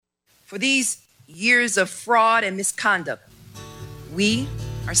For these years of fraud and misconduct, we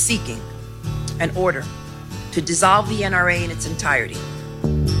are seeking an order to dissolve the N.R.A. in its entirety.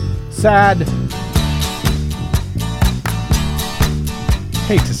 Sad.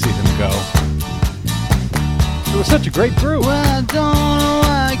 Hate to see them go. It was such a great group. Well, I don't know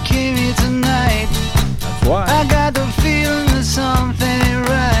why I came here tonight. That's why. I got the feeling that something ain't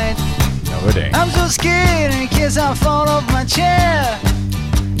right. No, it ain't. I'm so scared in case I fall off my chair.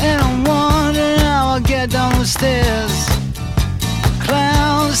 And I'm wondering how I'll get down the stairs.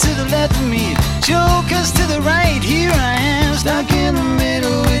 Clowns to the left of me, jokers to the right. Here I am, stuck in the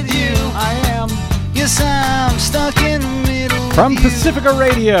middle with you. I am. Yes, I'm stuck in the middle From with you. Pacifica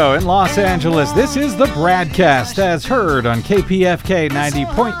Radio in Los Angeles, this is the BradCast, as heard on KPFK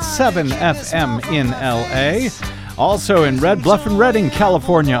 90.7 FM in L.A., also in Red Bluff and Redding,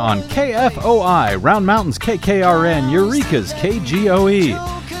 California on KFOI, Round Mountains KKRN, Eureka's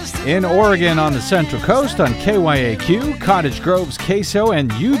KGOE. In Oregon on the Central Coast on KYAQ, Cottage Grove's KSO,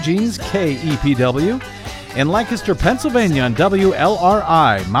 and Eugene's KEPW. In Lancaster, Pennsylvania on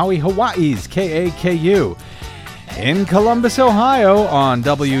WLRI, Maui, Hawaii's KAKU. In Columbus, Ohio on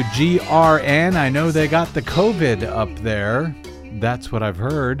WGRN. I know they got the COVID up there. That's what I've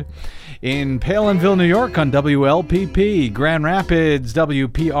heard. In Palinville, New York on WLPP, Grand Rapids,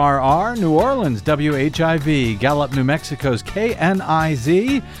 WPRR, New Orleans, WHIV, Gallup, New Mexico's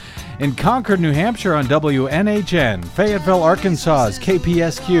KNIZ, in Concord, New Hampshire on WNHN, Fayetteville, Arkansas's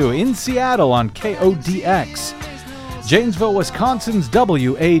KPSQ, in Seattle on KODX, Janesville, Wisconsin's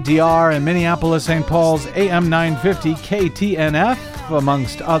WADR, and Minneapolis, St. Paul's AM 950 KTNF,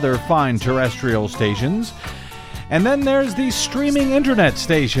 amongst other fine terrestrial stations. And then there's the streaming internet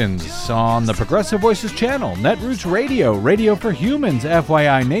stations on the Progressive Voices channel, Netroots Radio, Radio for Humans,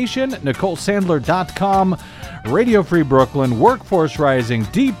 FYI Nation, NicoleSandler.com, Radio Free Brooklyn, Workforce Rising,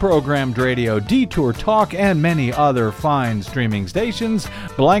 Deprogrammed Radio, Detour Talk, and many other fine streaming stations.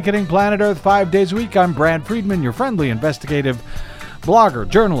 Blanketing planet Earth 5 days a week, I'm Brad Friedman, your friendly investigative blogger,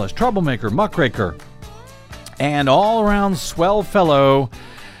 journalist, troublemaker, muckraker, and all-around swell fellow.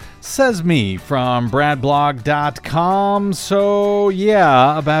 Says me from bradblog.com. So,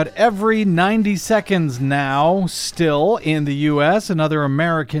 yeah, about every 90 seconds now, still in the U.S., another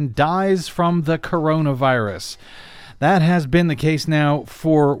American dies from the coronavirus. That has been the case now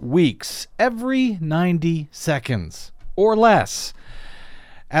for weeks. Every 90 seconds or less.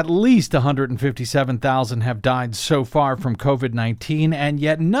 At least 157,000 have died so far from COVID-19, and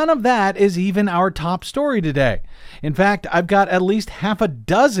yet none of that is even our top story today. In fact, I've got at least half a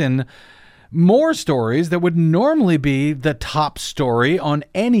dozen more stories that would normally be the top story on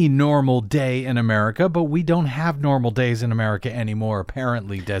any normal day in America, but we don't have normal days in America anymore,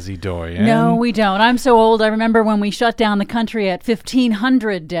 apparently, Desi Doy. No, we don't. I'm so old. I remember when we shut down the country at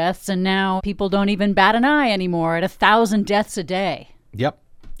 1,500 deaths, and now people don't even bat an eye anymore at 1,000 deaths a day. Yep.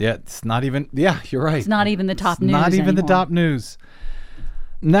 Yeah, it's not even, yeah, you're right. It's not even the top news Not even anymore. the top news.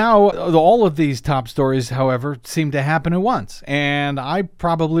 Now, all of these top stories, however, seem to happen at once, and I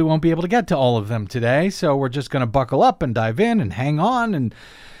probably won't be able to get to all of them today, so we're just going to buckle up and dive in and hang on and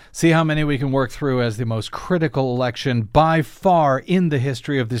see how many we can work through, as the most critical election by far in the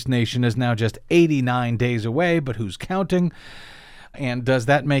history of this nation is now just 89 days away, but who's counting? And does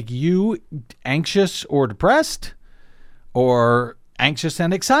that make you anxious or depressed, or anxious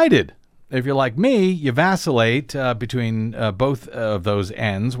and excited? If you're like me, you vacillate between both of those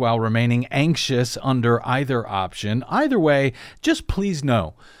ends while remaining anxious under either option. Either way, just please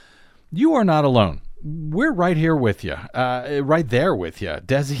know, you are not alone. We're right here with you, right there with you.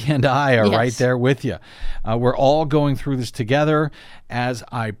 Desi and I are right there with you. We're all going through this together, as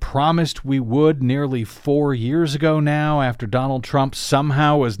I promised we would nearly 4 years ago now, after Donald Trump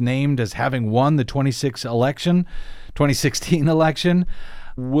somehow was named as having won the 2016 election.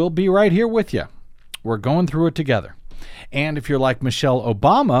 We'll be right here with you. We're going through it together. And if you're like Michelle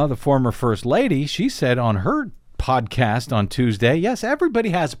Obama, the former First Lady, she said on her podcast on Tuesday, yes, everybody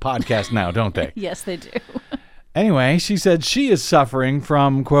has a podcast now, don't they? Yes, they do. Anyway, she said she is suffering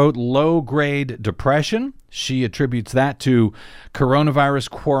from, quote, low-grade depression. She attributes that to coronavirus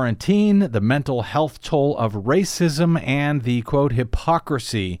quarantine, the mental health toll of racism, and the, quote,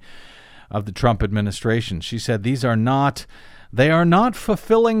 hypocrisy of the Trump administration. She said they are not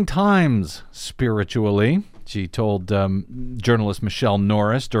fulfilling times spiritually, she told journalist Michelle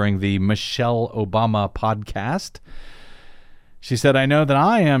Norris during the Michelle Obama podcast. She said, I know that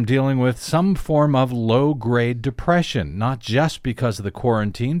I am dealing with some form of low-grade depression, not just because of the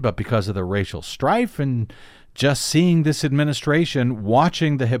quarantine, but because of the racial strife and just seeing this administration,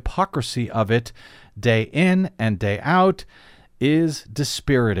 watching the hypocrisy of it day in and day out is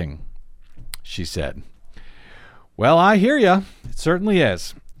dispiriting. she said. Well, I hear you. It certainly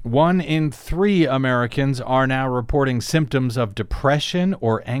is. 1 in 3 Americans are now reporting symptoms of depression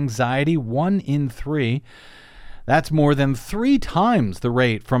or anxiety. 1 in 3. That's more than 3 times the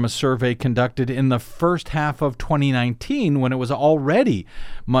rate from a survey conducted in the first half of 2019, when it was already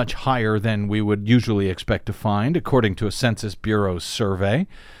much higher than we would usually expect to find, according to a Census Bureau survey.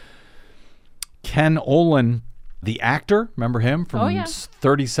 Ken Olin, the actor, remember him from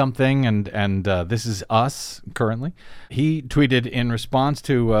 30-something and This Is Us currently? He tweeted in response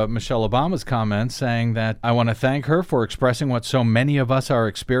to Michelle Obama's comments saying that, "I want to thank her for expressing what so many of us are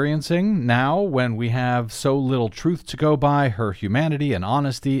experiencing now when we have so little truth to go by. Her humanity and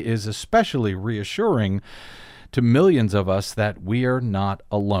honesty is especially reassuring to millions of us that we are not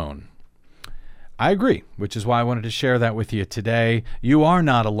alone." I agree, which is why I wanted to share that with you today. You are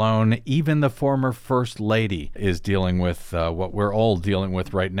not alone. Even the former First Lady is dealing with what we're all dealing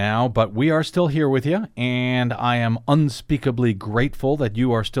with right now, but we are still here with you, and I am unspeakably grateful that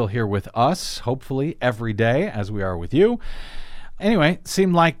you are still here with us, hopefully every day as we are with you. Anyway, it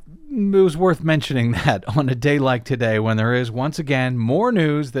seemed like it was worth mentioning that on a day like today, when there is, once again, more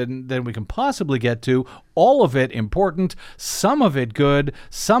news than we can possibly get to, all of it important, some of it good,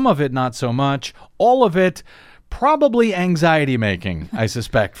 some of it not so much, all of it probably anxiety-making, I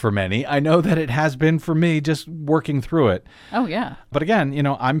suspect, for many. I know that it has been for me, just working through it. Oh, yeah. But again,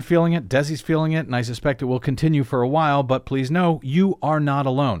 I'm feeling it, Desi's feeling it, and I suspect it will continue for a while, but please know, you are not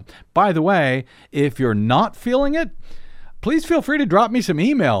alone. By the way, if you're not feeling it, please feel free to drop me some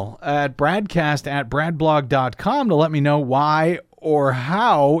email at bradcast@bradblog.com to let me know why or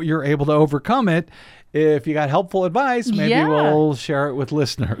how you're able to overcome it. If you got helpful advice, maybe we'll share it with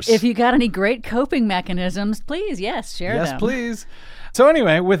listeners. If you got any great coping mechanisms, please, share them. Yes, please. So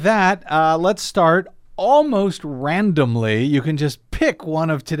anyway, with that, let's start almost randomly. You can just pick one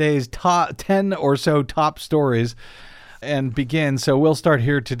of today's top 10 or so top stories and begin. So we'll start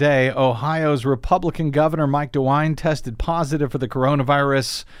here today. Ohio's Republican Governor Mike DeWine tested positive for the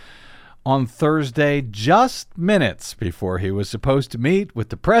coronavirus on Thursday, just minutes before he was supposed to meet with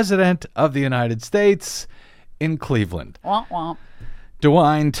the President of the United States in Cleveland. Womp womp.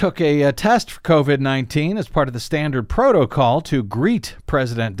 DeWine took a test for COVID-19 as part of the standard protocol to greet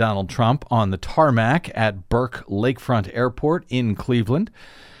President Donald Trump on the tarmac at Burke Lakefront Airport in Cleveland.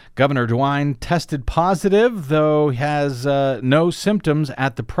 Governor DeWine tested positive, though he has no symptoms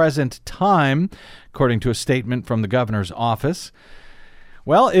at the present time, according to a statement from the governor's office.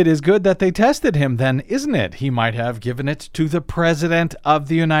 Well, it is good that they tested him then, isn't it? He might have given it to the President of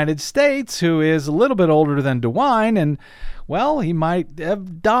the United States, who is a little bit older than DeWine, and, well, he might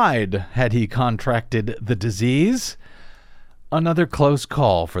have died had he contracted the disease. Another close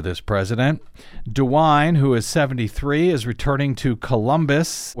call for this president. DeWine, who is 73, is returning to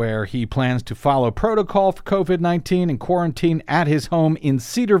Columbus, where he plans to follow protocol for COVID-19 and quarantine at his home in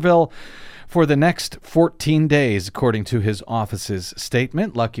Cedarville for the next 14 days, according to his office's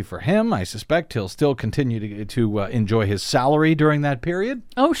statement. Lucky for him, I suspect he'll still continue to enjoy his salary during that period.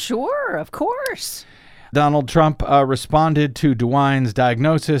 Oh, sure, of course. Donald Trump responded to DeWine's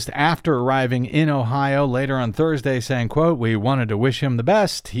diagnosis after arriving in Ohio later on Thursday, saying, quote, "We wanted to wish him the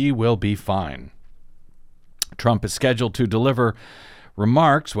best. He will be fine." Trump is scheduled to deliver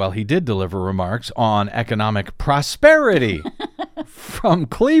remarks, well, he did deliver remarks on economic prosperity from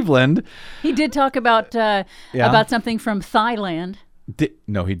Cleveland. He did talk about something from Thailand.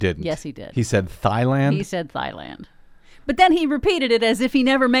 No, he didn't. Yes, he did. He said Thailand? He said Thailand. But then he repeated it as if he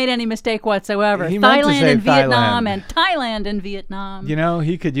never made any mistake whatsoever. He meant to Thailand say and Vietnam Thailand. and Thailand and Vietnam.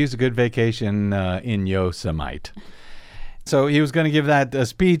 He could use a good vacation in Yosemite. So he was going to give that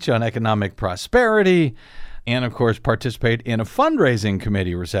speech on economic prosperity and, of course, participate in a fundraising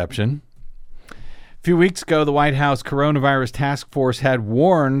committee reception. A few weeks ago, the White House Coronavirus Task Force had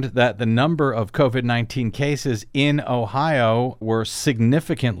warned that the number of COVID-19 cases in Ohio were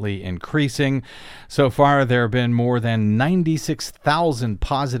significantly increasing. So far, there have been more than 96,000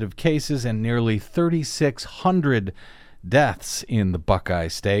 positive cases and nearly 3,600 deaths in the Buckeye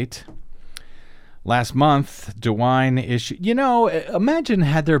State. Last month, DeWine issued, imagine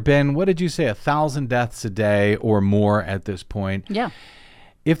had there been, 1,000 deaths a day or more at this point. Yeah.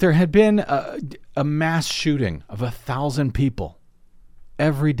 If there had been a mass shooting of 1,000 people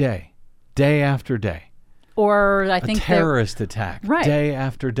every day, day after day. Or I think a terrorist attack, right. Day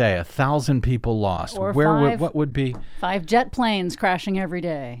after day, 1,000 people lost. Or what would be 5 jet planes crashing every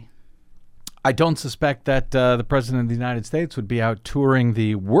day? I don't suspect that the President of the United States would be out touring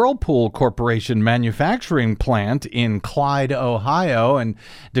the Whirlpool Corporation manufacturing plant in Clyde, Ohio, and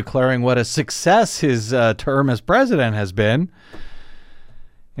declaring what a success his term as president has been.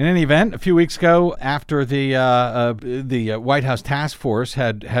 In any event, a few weeks ago, after the White House task force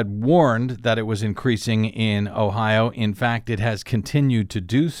had warned that it was increasing in Ohio, in fact, it has continued to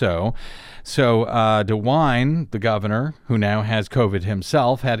do so. So DeWine, the governor, who now has COVID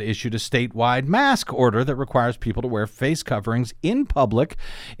himself, had issued a statewide mask order that requires people to wear face coverings in public.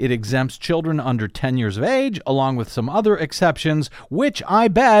 It exempts children under 10 years of age, along with some other exceptions, which I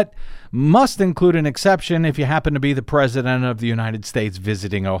bet must include an exception if you happen to be the president of the United States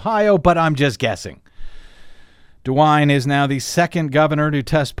visiting Ohio, but I'm just guessing. DeWine is now the second governor to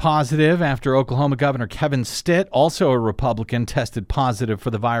test positive after Oklahoma Governor Kevin Stitt, also a Republican, tested positive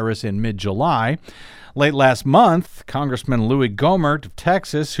for the virus in mid-July. Late last month, Congressman Louis Gohmert of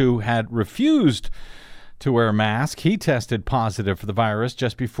Texas, who had refused to wear a mask, he tested positive for the virus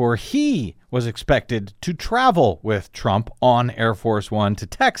just before he was expected to travel with Trump on Air Force One to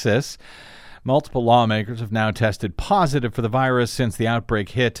Texas. Multiple lawmakers have now tested positive for the virus since the outbreak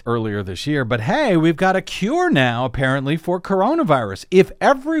hit earlier this year. But hey, we've got a cure now, apparently, for coronavirus. If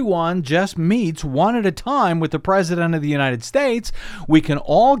everyone just meets one at a time with the president of the United States, we can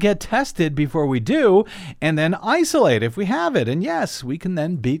all get tested before we do and then isolate if we have it. And yes, we can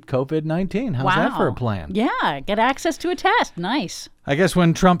then beat COVID-19. How's that for a plan? Yeah, get access to a test. Nice. I guess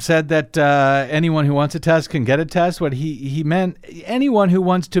when Trump said that anyone who wants a test can get a test, what he meant, anyone who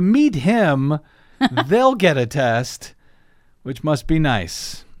wants to meet him, they'll get a test, which must be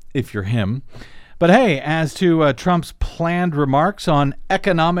nice if you're him. But hey, as to Trump's planned remarks on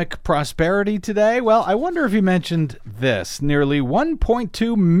economic prosperity today, well, I wonder if he mentioned this. Nearly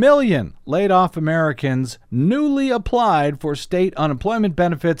 1.2 million laid-off Americans newly applied for state unemployment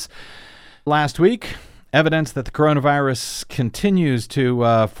benefits last week. Evidence that the coronavirus continues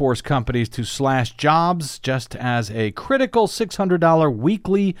to force companies to slash jobs, just as a critical $600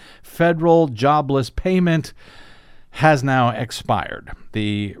 weekly federal jobless payment has now expired.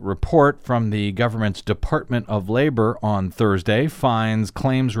 The report from the government's Department of Labor on Thursday finds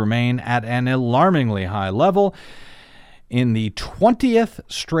claims remain at an alarmingly high level in the 20th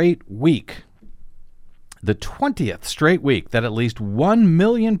straight week. The 20th straight week that at least 1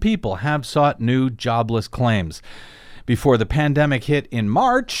 million people have sought new jobless claims. Before the pandemic hit in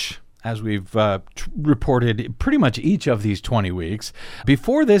March, as we've reported pretty much each of these 20 weeks,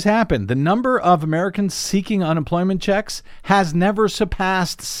 before this happened, the number of Americans seeking unemployment checks has never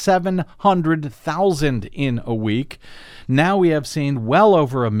surpassed 700,000 in a week. Now we have seen well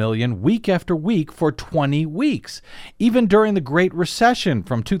over 1 million week after week for 20 weeks. Even during the Great Recession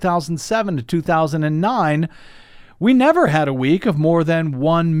from 2007 to 2009, we never had a week of more than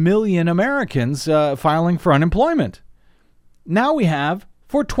 1 million Americans filing for unemployment. Now we have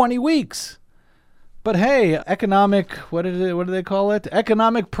for 20 weeks. But hey, economic, what do they call it?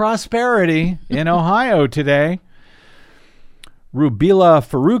 Economic prosperity in Ohio today. Rubila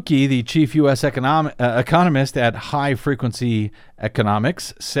Faruqi, the chief U.S. economist at High Frequency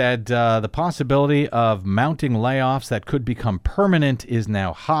Economics, said the possibility of mounting layoffs that could become permanent is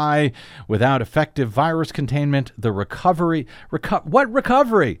now high. Without effective virus containment, the recovery?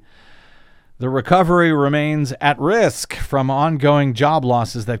 The recovery remains at risk from ongoing job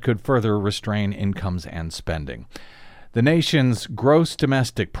losses that could further restrain incomes and spending. The nation's gross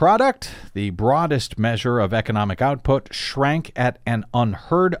domestic product, the broadest measure of economic output, shrank at an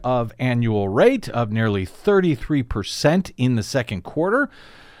unheard of annual rate of nearly 33% in the second quarter.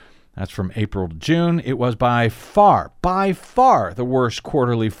 That's from April to June. It was by far the worst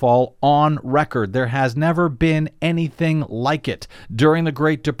quarterly fall on record. There has never been anything like it. During the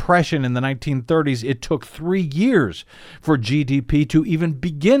Great Depression in the 1930s, it took 3 years for GDP to even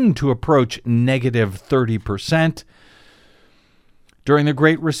begin to approach negative 30%. During the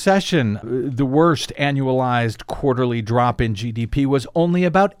Great Recession, the worst annualized quarterly drop in GDP was only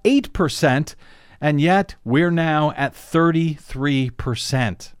about 8%, and yet we're now at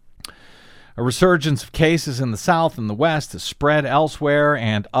 33%. A resurgence of cases in the South and the West has spread elsewhere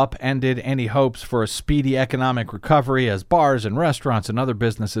and upended any hopes for a speedy economic recovery, as bars and restaurants and other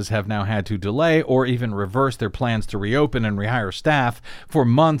businesses have now had to delay or even reverse their plans to reopen and rehire staff. For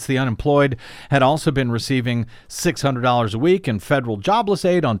months, the unemployed had also been receiving $600 a week in federal jobless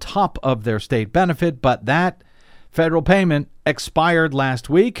aid on top of their state benefit, but that federal payment expired last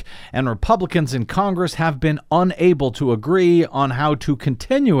week, and Republicans in Congress have been unable to agree on how to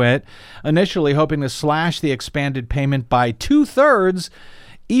continue it, initially hoping to slash the expanded payment by 2/3,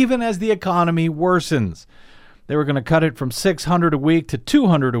 even as the economy worsens. They were going to cut it from $600 a week to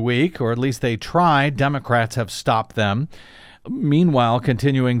 $200 a week, or at least they tried. Democrats have stopped them. Meanwhile,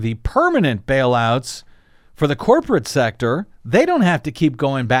 continuing the permanent bailouts for the corporate sector, they don't have to keep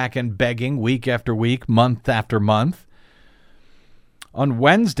going back and begging week after week, month after month. On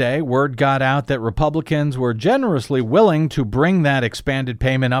Wednesday, word got out that Republicans were generously willing to bring that expanded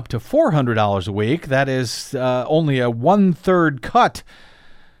payment up to $400 a week. That is only a one-third cut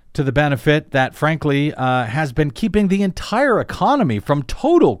to the benefit that, frankly, has been keeping the entire economy from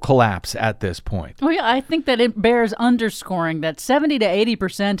total collapse at this point. Well, yeah, I think that it bears underscoring that 70 to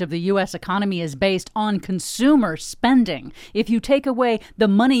 80% of the U.S. economy is based on consumer spending. If you take away the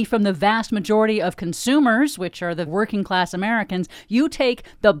money from the vast majority of consumers, which are the working class Americans, you take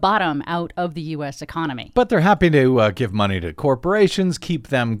the bottom out of the U.S. economy. But they're happy to give money to corporations, keep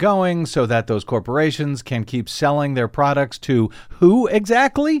them going so that those corporations can keep selling their products to who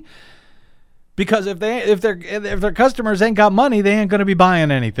exactly? Because if their customers ain't got money, they ain't going to be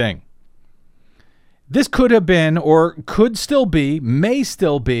buying anything. This could have been, or could still be, may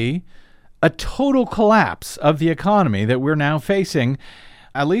still be, a total collapse of the economy that we're now facing,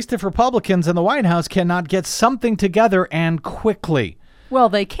 at least if Republicans in the White House cannot get something together and quickly. Well,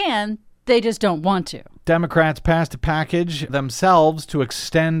 they can. They just don't want to. Democrats passed a package themselves to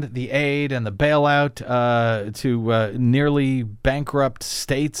extend the aid and the bailout to nearly bankrupt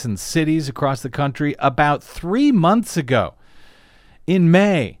states and cities across the country about 3 months ago in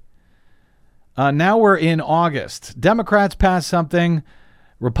May. Now we're in August. Democrats passed something.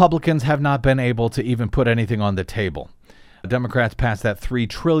 Republicans have not been able to even put anything on the table. Democrats passed that $3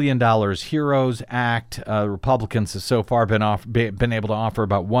 trillion HEROES Act. Republicans have so far been able to offer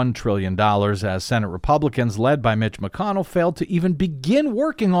about $1 trillion as Senate Republicans, led by Mitch McConnell, failed to even begin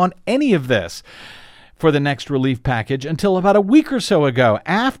working on any of this for the next relief package until about a week or so ago,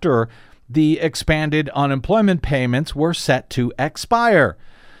 after the expanded unemployment payments were set to expire.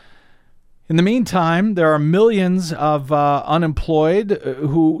 In the meantime, there are millions of unemployed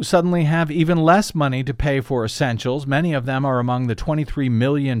who suddenly have even less money to pay for essentials. Many of them are among the 23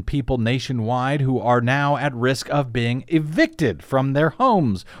 million people nationwide who are now at risk of being evicted from their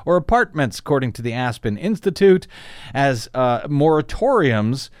homes or apartments, according to the Aspen Institute, as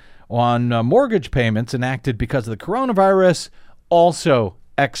moratoriums on mortgage payments enacted because of the coronavirus also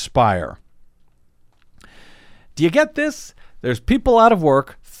expire. Do you get this? There's people out of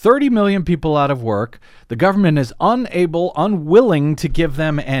work. 30 million people out of work. The government is unwilling to give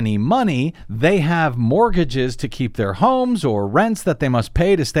them any money. They have mortgages to keep their homes or rents that they must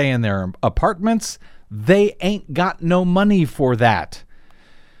pay to stay in their apartments. They ain't got no money for that.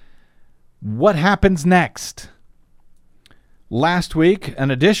 What happens next? Last week, an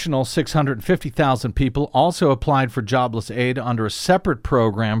additional 650,000 people also applied for jobless aid under a separate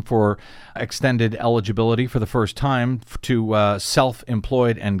program for extended eligibility for the first time to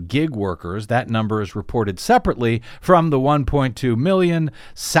self-employed and gig workers. That number is reported separately from the 1.2 million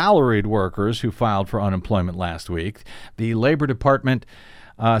salaried workers who filed for unemployment last week. The Labor Department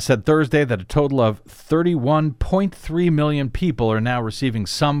said Thursday that a total of 31.3 million people are now receiving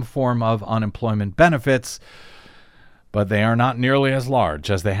some form of unemployment benefits, but they are not nearly as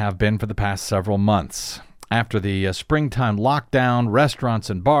large as they have been for the past several months. After the springtime lockdown, restaurants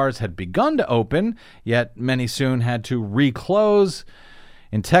and bars had begun to open, yet many soon had to reclose.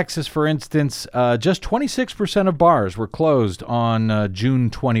 In Texas, for instance, just 26% of bars were closed on June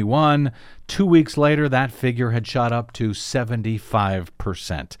 21. 2 weeks later, that figure had shot up to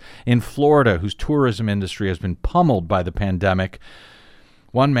 75%. In Florida, whose tourism industry has been pummeled by the pandemic,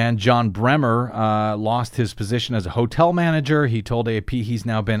 one man, John Bremer, lost his position as a hotel manager. He told AP he's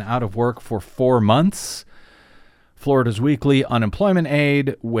now been out of work for 4 months. Florida's weekly unemployment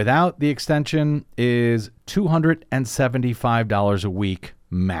aid without the extension is $275 a week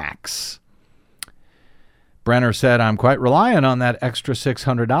max. Brenner said, "I'm quite reliant on that extra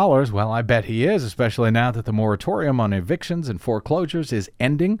 $600. Well, I bet he is, especially now that the moratorium on evictions and foreclosures is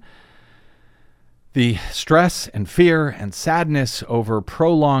ending. The stress and fear and sadness over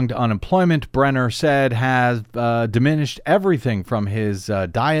prolonged unemployment," Brenner said, has diminished everything from his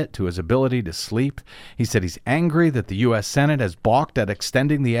diet to his ability to sleep. He said he's angry that the U.S. Senate has balked at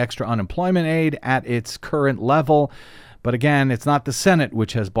extending the extra unemployment aid at its current level. But again, it's not the Senate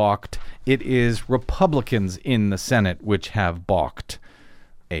which has balked. It is Republicans in the Senate which have balked,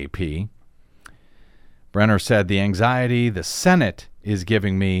 AP. Brenner said the anxiety the Senate is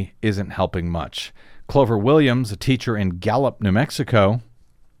giving me isn't helping much. Clover Williams, a teacher in Gallup, New Mexico.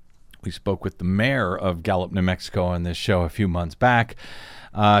 We spoke with the mayor of Gallup, New Mexico on this show a few months back.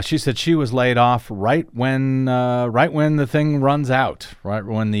 She said she was laid off right when the thing runs out, right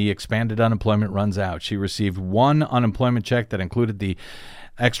when the expanded unemployment runs out. She received one unemployment check that included the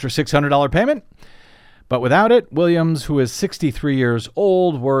extra $600 payment. But without it, Williams, who is 63 years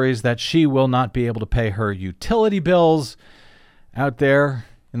old, worries that she will not be able to pay her utility bills out there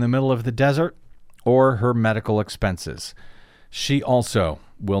in the middle of the desert or her medical expenses. she also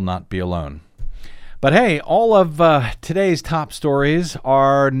will not be alone. But hey, all of today's top stories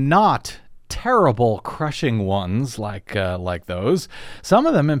are not terrible, crushing ones like those. Some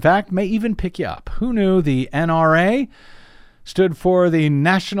of them, in fact, may even pick you up. Who knew the N.R.A. stood for the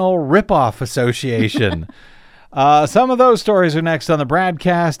National Ripoff Association? Some of those stories are next on the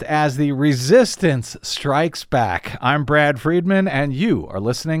BradCast as the resistance strikes back. I'm Brad Friedman, and you are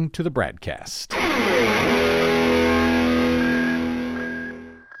listening to the BradCast.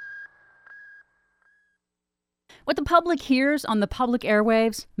 What the public hears on the public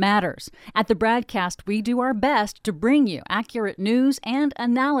airwaves matters. At the BradCast, we do our best to bring you accurate news and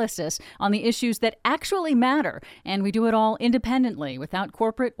analysis on the issues that actually matter, and we do it all independently, without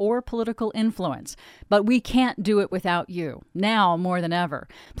corporate or political influence. But we can't do it without you, now more than ever.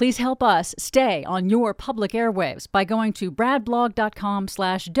 Please help us stay on your public airwaves by going to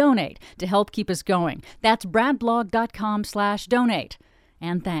bradblog.com/donate to help keep us going. That's bradblog.com/donate.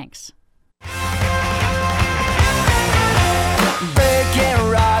 And thanks. Breaking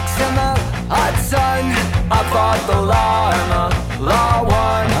rocks in the hot sun. I fought the law and the law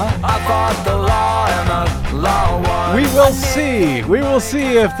won. I fought the law and the law won. We will see. We will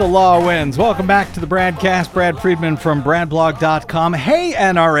see if the law wins. Welcome back to the BradCast. Brad Friedman from bradblog.com. Hey,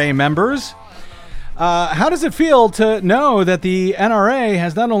 N.R.A. members. How does it feel to know that the N.R.A.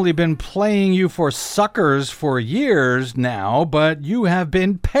 has not only been playing you for suckers for years now, but you have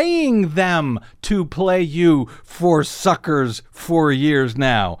been paying them to play you for suckers for years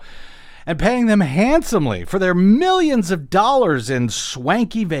now? And paying them handsomely for their millions of dollars in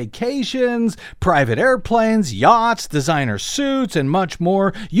swanky vacations, private airplanes, yachts, designer suits, and much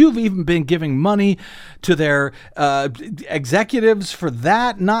more. You've even been giving money to their executives for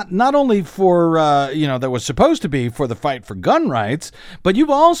that, not only for, that was supposed to be for the fight for gun rights, but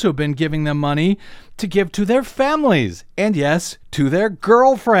you've also been giving them money to give to their families, and yes, to their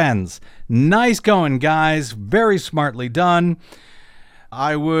girlfriends. Nice going, guys. Very smartly done.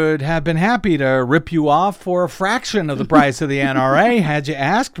 I would have been happy to rip you off for a fraction of the price of the N.R.A. had you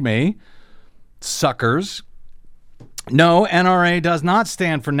asked me. Suckers. No, N.R.A. does not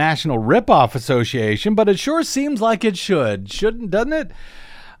stand for National Ripoff Association, but it sure seems like it doesn't it?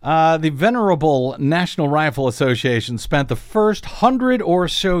 The venerable National Rifle Association spent the first 100 or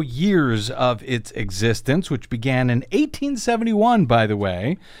so years of its existence, which began in 1871, by the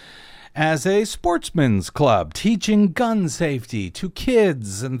way, as a sportsman's club, teaching gun safety to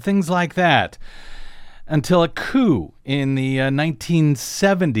kids and things like that, until a coup in the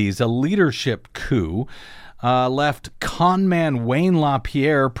 1970s, a leadership coup, left conman Wayne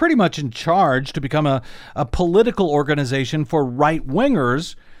LaPierre pretty much in charge to become a political organization for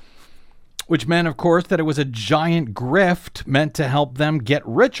right-wingers, which meant, of course, that it was a giant grift meant to help them get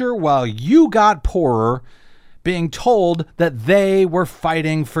richer while you got poorer, being told that they were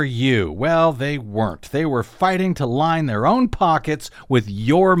fighting for you. Well, they weren't. They were fighting to line their own pockets with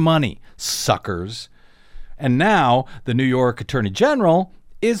your money, suckers. And now the New York Attorney General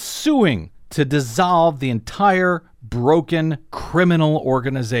is suing to dissolve the entire broken criminal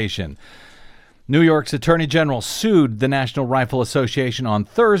organization. New York's Attorney General sued the National Rifle Association on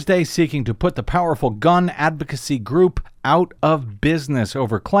Thursday, seeking to put the powerful gun advocacy group out of business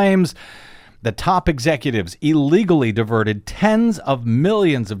over claims the top executives illegally diverted tens of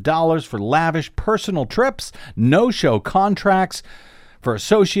millions of dollars for lavish personal trips, no-show contracts for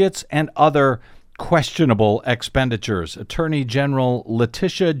associates, and other questionable expenditures. Attorney General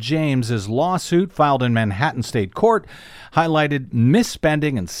Letitia James's lawsuit, filed in Manhattan State Court, highlighted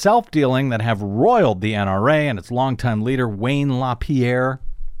misspending and self-dealing that have roiled the N.R.A. and its longtime leader, Wayne LaPierre.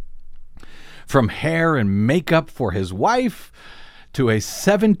 From hair and makeup for his wife to a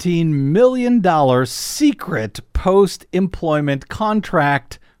 $17 million secret post-employment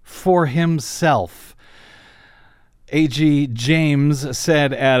contract for himself. A.G. James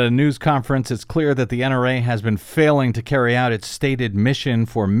said at a news conference, it's clear that the N.R.A. has been failing to carry out its stated mission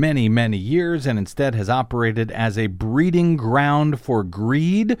for many, many years and instead has operated as a breeding ground for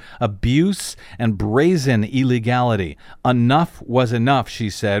greed, abuse, and brazen illegality. Enough was enough, she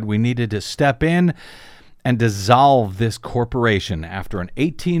said. We needed to step in and dissolve this corporation. After an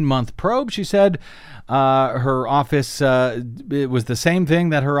 18-month probe, she said her office, it was the same thing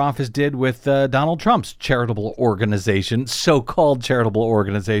that her office did with Donald Trump's charitable organization, so-called charitable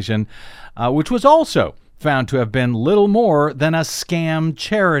organization, which was also found to have been little more than a scam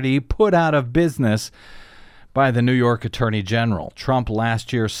charity put out of business by the New York Attorney General. Trump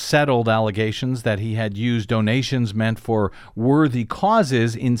last year settled allegations that he had used donations meant for worthy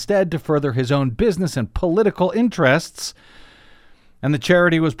causes instead to further his own business and political interests. And the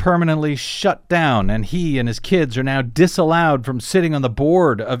charity was permanently shut down, and he and his kids are now disallowed from sitting on the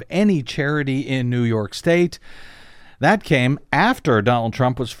board of any charity in New York State. That came after Donald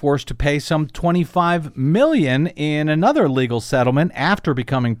Trump was forced to pay some $25 million in another legal settlement after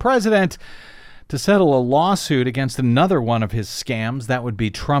becoming president to settle a lawsuit against another one of his scams. That would be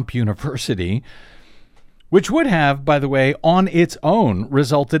Trump University, which would have, by the way, on its own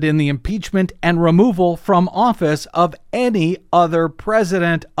resulted in the impeachment and removal from office of any other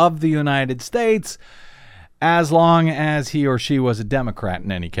president of the United States, as long as he or she was a Democrat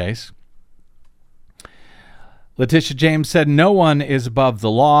in any case. Letitia James said no one is above the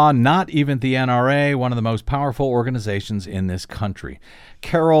law, not even the N.R.A., one of the most powerful organizations in this country.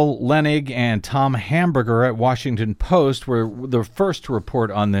 Carol Lenig and Tom Hamburger at Washington Post were the first to report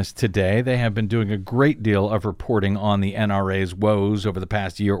on this today. They have been doing a great deal of reporting on the N.R.A.'s woes over the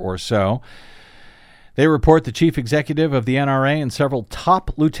past year or so. They report the chief executive of the N.R.A. and several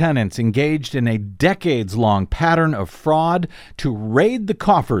top lieutenants engaged in a decades-long pattern of fraud to raid the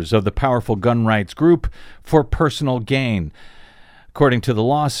coffers of the powerful gun rights group for personal gain. According to the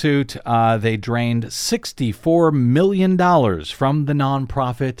lawsuit, they drained $64 million from the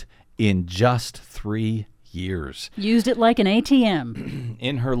nonprofit in just 3 years. Used it like an ATM.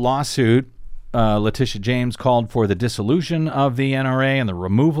 In her lawsuit, Letitia James called for the dissolution of the N.R.A. and the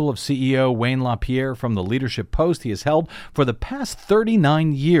removal of CEO Wayne LaPierre from the leadership post he has held for the past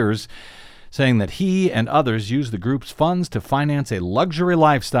 39 years, saying that he and others used the group's funds to finance a luxury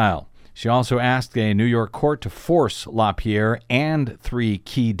lifestyle. She also asked a New York court to force LaPierre and 3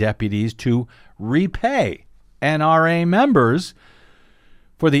 key deputies to repay N.R.A. members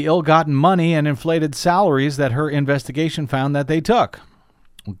for the ill-gotten money and inflated salaries that her investigation found that they took.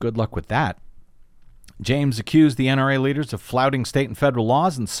 Well, good luck with that. James accused the N.R.A. leaders of flouting state and federal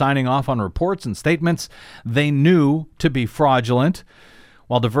laws and signing off on reports and statements they knew to be fraudulent,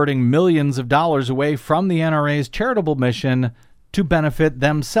 while diverting millions of dollars away from the N.R.A.'s charitable mission to benefit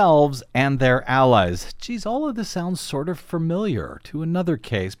themselves and their allies. Geez, all of this sounds sort of familiar to another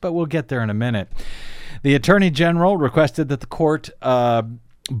case, but we'll get there in a minute. The Attorney General requested that the court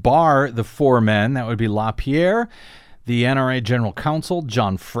bar the 4 men, that would be LaPierre, the N.R.A. General Counsel,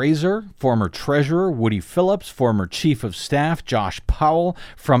 John Fraser, former Treasurer Woody Phillips, former Chief of Staff Josh Powell,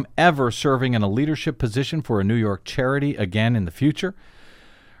 from ever serving in a leadership position for a New York charity again in the future.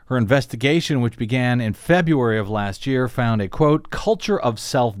 Her investigation, which began in February of last year, found a, quote, culture of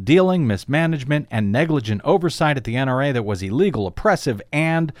self-dealing, mismanagement, and negligent oversight at the N.R.A. that was illegal, oppressive,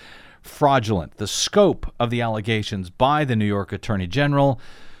 and fraudulent. The scope of the allegations by the New York Attorney General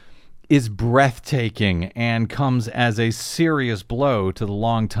is breathtaking and comes as a serious blow to the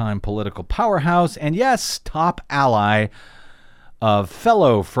longtime political powerhouse and, yes, top ally of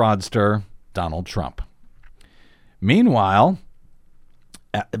fellow fraudster Donald Trump. Meanwhile,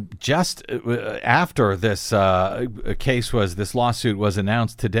 just after this lawsuit was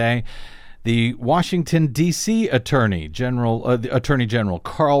announced today, the Washington, D.C. Attorney General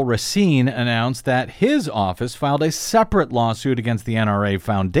Carl Racine announced that his office filed a separate lawsuit against the N.R.A.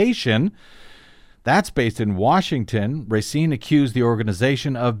 Foundation. That's based in Washington. Racine accused the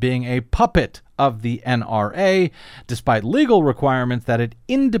organization of being a puppet of the N.R.A., despite legal requirements that it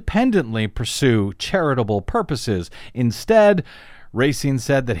independently pursue charitable purposes. Instead, Racine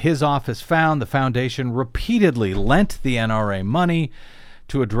said that his office found the foundation repeatedly lent the N.R.A. money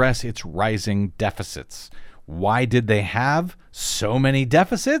to address its rising deficits. Why did they have so many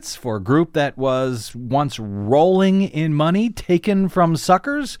deficits for a group that was once rolling in money taken from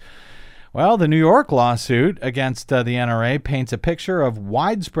suckers? Well, the New York lawsuit against the N.R.A. paints a picture of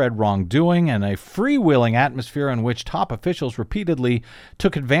widespread wrongdoing and a freewheeling atmosphere in which top officials repeatedly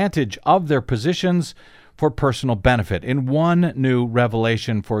took advantage of their positions for personal benefit. In one new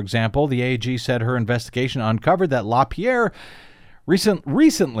revelation, for example, the AG said her investigation uncovered that LaPierre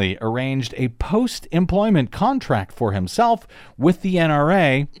recently arranged a post-employment contract for himself with the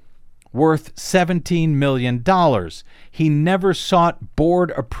N.R.A. worth $17 million. He never sought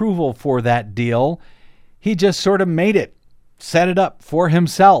board approval for that deal. He just sort of made it, set it up for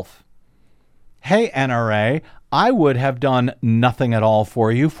himself. Hey, N.R.A., I would have done nothing at all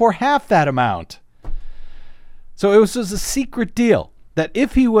for you for half that amount. So it was just a secret deal that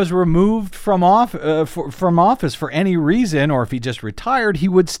if he was removed from office for any reason, or if he just retired, he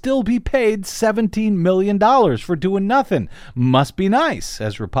would still be paid $17 million for doing nothing. Must be nice,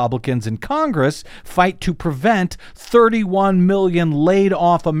 as Republicans in Congress fight to prevent 31 million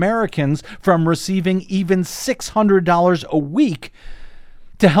laid-off Americans from receiving even $600 a week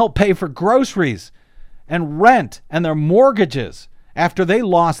to help pay for groceries and rent and their mortgages after they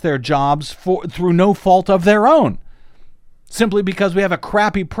lost their jobs through no fault of their own. simply because we have a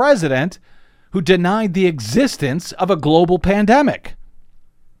crappy president who denied the existence of a global pandemic.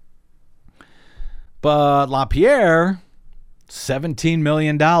 But LaPierre, $17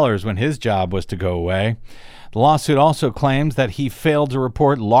 million when his job was to go away. The lawsuit also claims that he failed to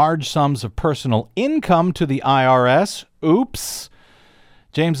report large sums of personal income to the IRS. Oops.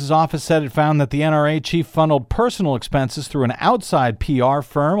 James's office said it found that the N.R.A. chief funneled personal expenses through an outside PR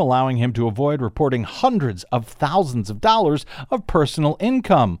firm, allowing him to avoid reporting hundreds of thousands of dollars of personal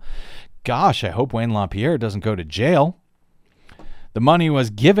income. Gosh, I hope Wayne LaPierre doesn't go to jail. The money was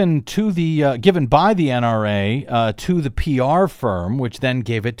given by the N.R.A. To the PR firm, which then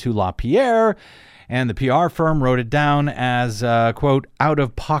gave it to LaPierre, and the PR firm wrote it down as, quote,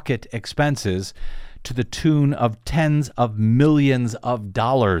 out-of-pocket expenses to the tune of tens of millions of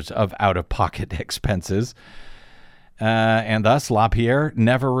dollars of out-of-pocket expenses. And thus, LaPierre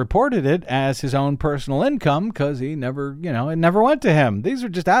never reported it as his own personal income because he never, it never went to him. These are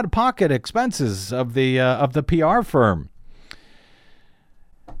just out-of-pocket expenses of the PR firm.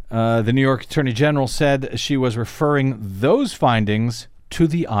 The New York Attorney General said she was referring those findings to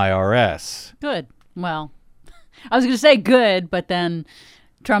the IRS. Good. Well, I was going to say good, but then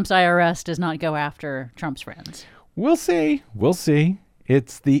Trump's IRS does not go after Trump's friends. We'll see. We'll see.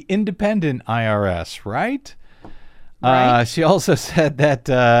 It's the independent IRS, right? Right. She also said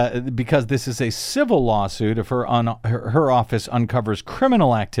that because this is a civil lawsuit, if her office uncovers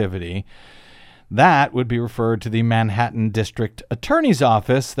criminal activity, that would be referred to the Manhattan District Attorney's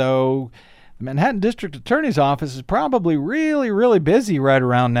Office, though the Manhattan District Attorney's Office is probably really, really busy right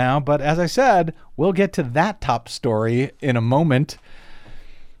around now. But as I said, we'll get to that top story in a moment.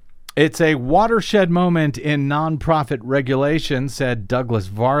 It's a watershed moment in nonprofit regulation, said Douglas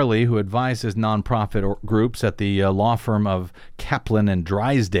Varley, who advises nonprofit groups at the law firm of Kaplan and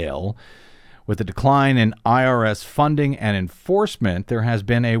Drysdale. With the decline in IRS funding and enforcement, there has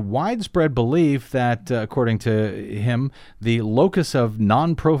been a widespread belief that, according to him, the locus of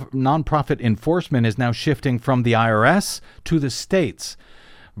nonprofit enforcement is now shifting from the IRS to the states.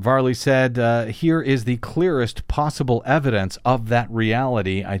 Varley said, here is the clearest possible evidence of that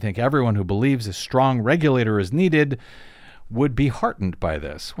reality. I think everyone who believes a strong regulator is needed would be heartened by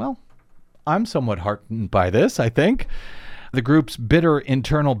this. Well, I'm somewhat heartened by this, I think. The group's bitter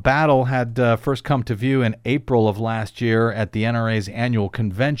internal battle had first come to view in April of last year at the N.R.A.'s annual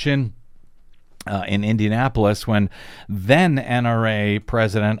convention in Indianapolis, when then N.R.A.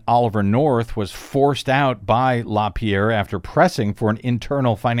 President Oliver North was forced out by LaPierre after pressing for an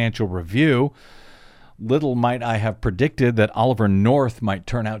internal financial review. Little might I have predicted that Oliver North might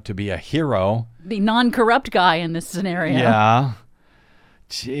turn out to be a hero. The non-corrupt guy in this scenario. Yeah.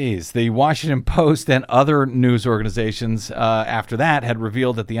 Jeez. The Washington Post and other news organizations after that had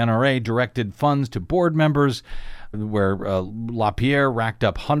revealed that the N.R.A. directed funds to board members where LaPierre racked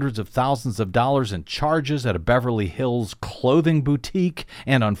up hundreds of thousands of dollars in charges at a Beverly Hills clothing boutique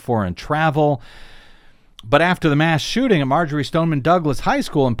and on foreign travel. But after the mass shooting at Marjorie Stoneman Douglas High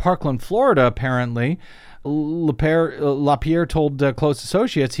School in Parkland, Florida, apparently, LaPierre told close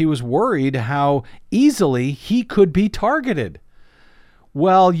associates he was worried how easily he could be targeted.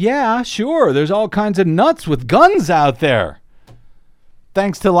 Well, yeah, sure, there's all kinds of nuts with guns out there.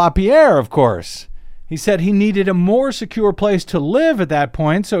 Thanks to LaPierre, of course. He said he needed a more secure place to live at that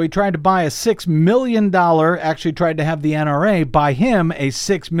point, so he tried to buy a $6 million, actually tried to have the N.R.A. buy him a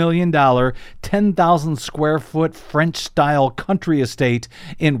 $6 million, 10,000 square foot French-style country estate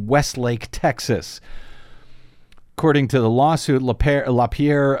in Westlake, Texas. According to the lawsuit,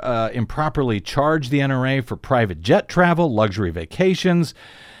 LaPierre improperly charged the N.R.A. for private jet travel, luxury vacations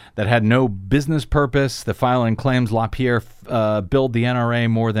that had no business purpose. The filing claims LaPierre billed the N.R.A.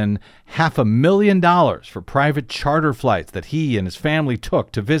 more than $500,000 for private charter flights that he and his family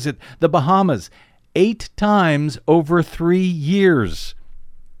took to visit the Bahamas 8 times over 3 years.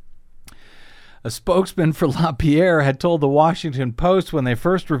 A spokesman for LaPierre had told the Washington Post when they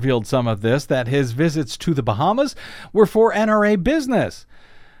first revealed some of this that his visits to the Bahamas were for N.R.A. business.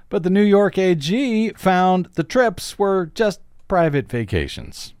 But the New York AG found the trips were just private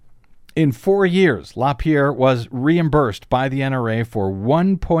vacations. In 4 years, LaPierre was reimbursed by the N.R.A. for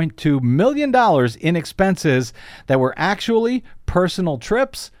 $1.2 million in expenses that were actually personal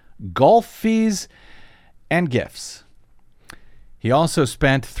trips, golf fees, and gifts. He also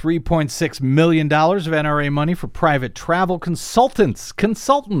spent $3.6 million of N.R.A. money for private travel consultants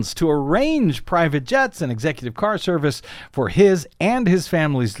to arrange private jets and executive car service for his and his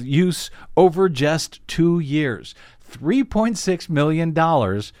family's use over just 2 years. $3.6 million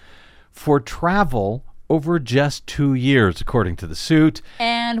for travel over just 2 years, according to the suit.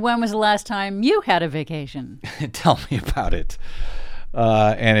 And when was the last time you had a vacation? Tell me about it.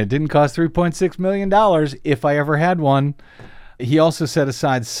 And it didn't cost $3.6 million if I ever had one. He also set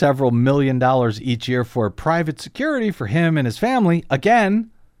aside several $1 million each year for private security for him and his family. Again,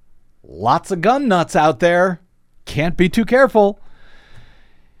 lots of gun nuts out there. Can't be too careful.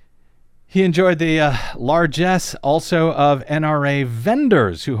 He enjoyed the largesse also of N.R.A.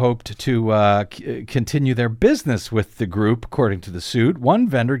 vendors who hoped to continue their business with the group, according to the suit. One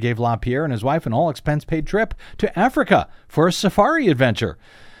vendor gave LaPierre and his wife an all-expense-paid trip to Africa for a safari adventure.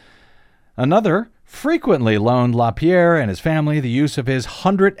 Another frequently loaned LaPierre and his family the use of his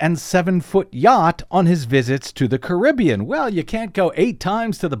 107-foot yacht on his visits to the Caribbean. Well, you can't go 8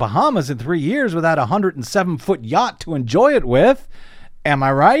 times to the Bahamas in 3 years without a 107-foot yacht to enjoy it with. Am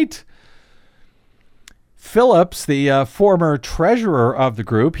I right? Phillips, the former treasurer of the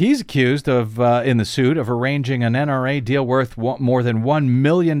group, he's accused of, in the suit, of arranging an N.R.A. deal worth more than $1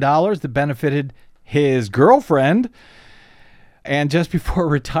 million that benefited his girlfriend. And just before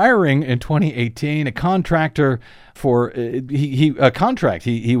retiring in 2018, a contractor for a contract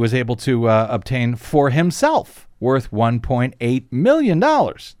he was able to obtain for himself worth $1.8 million.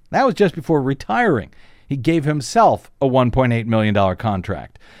 That was just before retiring. He gave himself a $1.8 million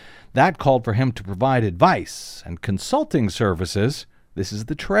contract. That called for him to provide advice and consulting services. This is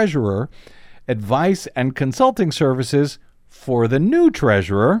the treasurer. Advice and consulting services for the new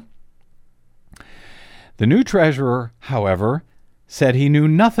treasurer. The new treasurer, however, said he knew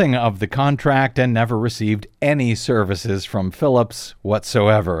nothing of the contract and never received any services from Phillips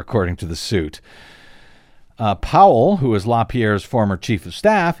whatsoever, according to the suit. Powell, who is LaPierre's former chief of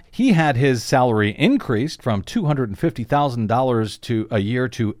staff, he had his salary increased from $250,000 a year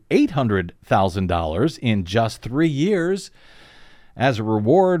to $800,000 in just 3 years. As a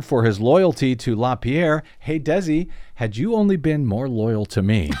reward for his loyalty to LaPierre, hey, Desi, had you only been more loyal to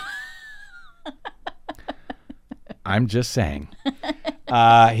me? I'm just saying.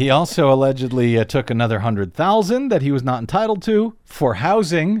 He also allegedly took another $100,000 that he was not entitled to for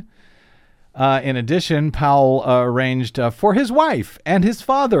housing. In addition, Powell arranged for his wife and his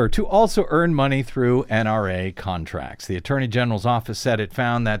father to also earn money through N.R.A. contracts. The Attorney General's office said it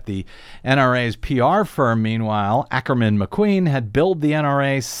found that the N.R.A.'s PR firm, meanwhile, Ackerman McQueen, had billed the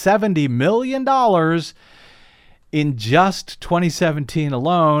N.R.A. $70 million in just 2017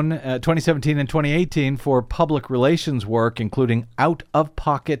 alone, 2017 and 2018, for public relations work, including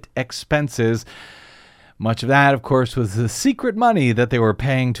out-of-pocket expenses. Much of that, of course, was the secret money that they were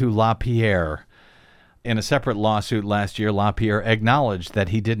paying to LaPierre. In a separate lawsuit last year, LaPierre acknowledged that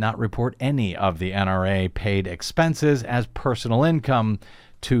he did not report any of the N.R.A. paid expenses as personal income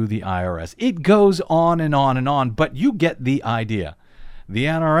to the IRS. It goes on and on and on, but you get the idea. The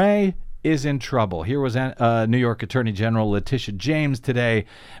N.R.A. is in trouble. Here was New York Attorney General Letitia James today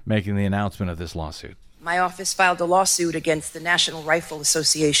making the announcement of this lawsuit. My office filed a lawsuit against the National Rifle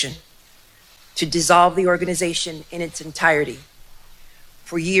Association to dissolve the organization in its entirety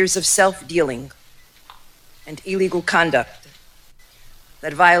for years of self-dealing and illegal conduct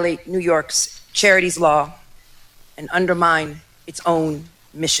that violate New York's charities law and undermine its own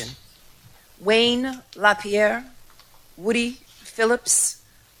mission. Wayne LaPierre, Woody Phillips,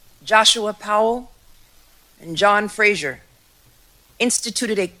 Joshua Powell, and John Frazier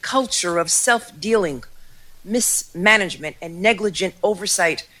instituted a culture of self-dealing, mismanagement, and negligent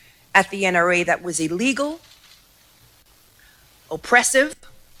oversight at the N.R.A. that was illegal, oppressive,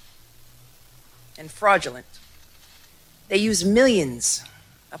 and fraudulent. They used millions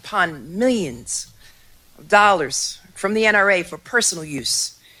upon millions of dollars from the N.R.A. for personal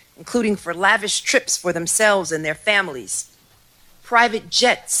use, including for lavish trips for themselves and their families, private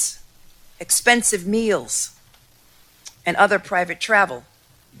jets, expensive meals, and other private travel.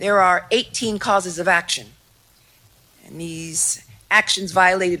 There are 18 causes of action, and these actions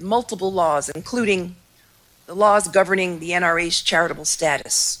violated multiple laws, including the laws governing the N.R.A.'s charitable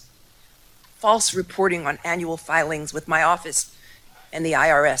status, false reporting on annual filings with my office and the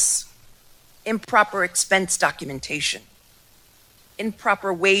IRS, improper expense documentation,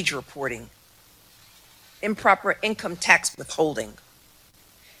 improper wage reporting, improper income tax withholding,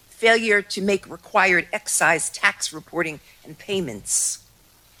 failure to make required excise tax reporting and payments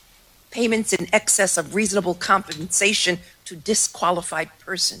in excess of reasonable compensation to disqualified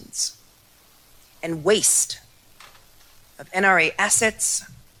persons, and waste of N.R.A. assets,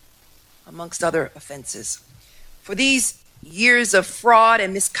 amongst other offenses. For these years of fraud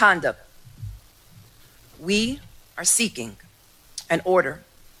and misconduct, we are seeking an order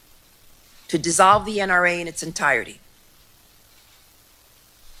to dissolve the N.R.A. in its entirety,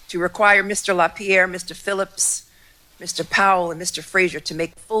 to require Mr. LaPierre, Mr. Phillips, Mr. Powell, and Mr. Frazier to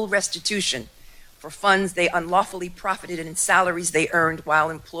make full restitution for funds they unlawfully profited in salaries they earned while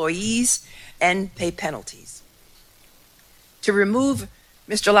employees and pay penalties. To remove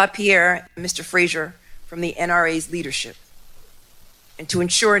Mr. LaPierre and Mr. Frazier from the N.R.A's leadership, and to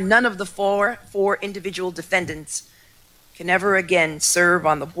ensure none of the four individual defendants can ever again serve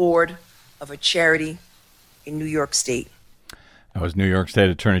on the board of a charity in New York State. That was New York State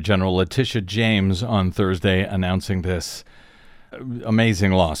Attorney General Letitia James on Thursday announcing this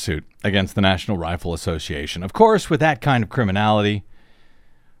amazing lawsuit against the National Rifle Association. Of course, with that kind of criminality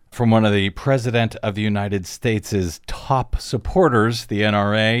from one of the President of the United States' top supporters, the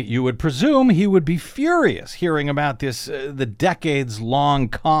N.R.A., you would presume he would be furious hearing about this, the decades-long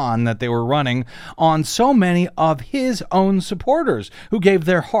con that they were running on so many of his own supporters who gave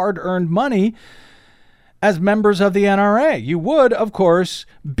their hard-earned money as members of the N.R.A. You would, of course,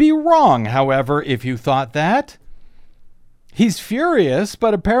 be wrong, however, if you thought that. He's furious,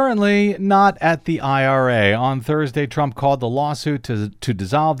 but apparently not at the IRA. On Thursday, Trump called the lawsuit to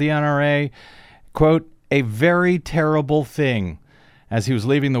dissolve the N.R.A., quote, a very terrible thing, as he was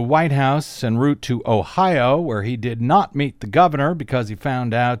leaving the White House en route to Ohio, where he did not meet the governor because he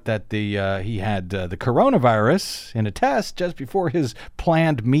found out that he had the coronavirus in a test just before his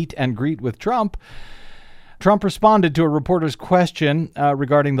planned meet and greet with Trump. Trump responded to a reporter's question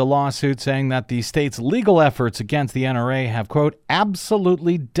regarding the lawsuit, saying that the state's legal efforts against the N.R.A. have, quote,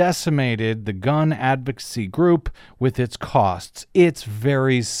 absolutely decimated the gun advocacy group with its costs. It's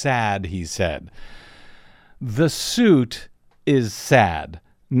very sad, he said. The suit is sad,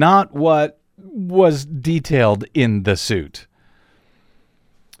 not what was detailed in the suit.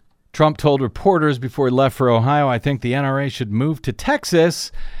 Trump told reporters before he left for Ohio, I think the N.R.A. should move to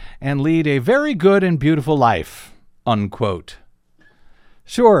Texas and lead a very good and beautiful life, unquote.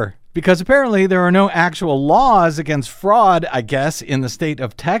 Sure, because apparently there are no actual laws against fraud, I guess, in the state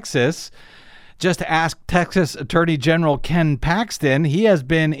of Texas. Just ask Texas Attorney General Ken Paxton. He has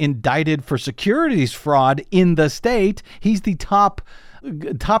been indicted for securities fraud in the state. He's the top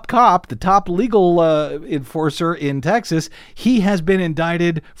cop, the top legal enforcer in Texas. He has been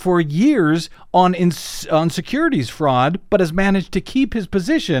indicted for years on securities fraud, but has managed to keep his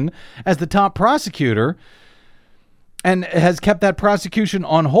position as the top prosecutor and has kept that prosecution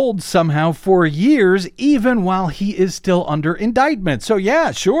on hold somehow for years, even while he is still under indictment. So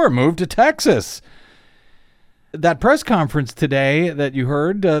yeah, sure, move to Texas. That press conference today that you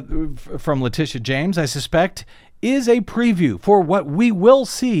heard from Letitia James, I suspect, is a preview for what we will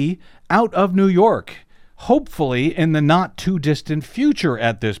see out of New York, hopefully in the not too distant future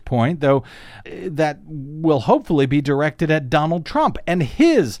at this point, though that will hopefully be directed at Donald Trump and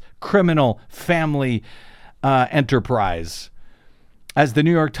his criminal family enterprise. As the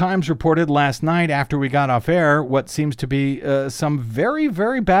New York Times reported last night after we got off air, what seems to be some very,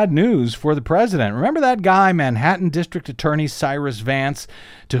 very bad news for the president. Remember that guy, Manhattan District Attorney Cyrus Vance,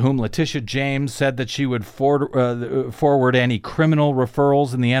 to whom Letitia James said that she would forward any criminal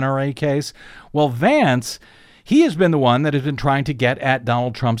referrals in the N.R.A. case? Well, Vance, he has been the one that has been trying to get at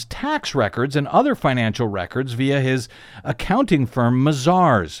Donald Trump's tax records and other financial records via his accounting firm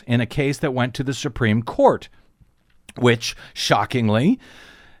Mazars in a case that went to the Supreme Court, which shockingly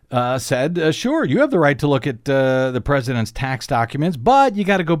said, sure, you have the right to look at the president's tax documents, but you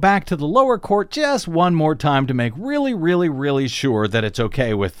got to go back to the lower court just one more time to make really, really, really sure that it's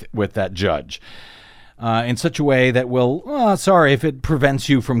okay with that judge in such a way that will, if it prevents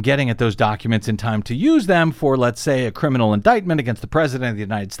you from getting at those documents in time to use them for, let's say, a criminal indictment against the president of the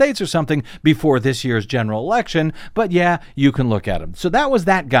United States or something before this year's general election. But yeah, you can look at them. So that was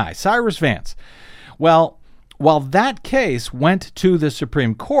that guy, Cyrus Vance. Well, while that case went to the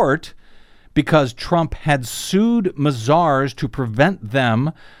Supreme Court because Trump had sued Mazars to prevent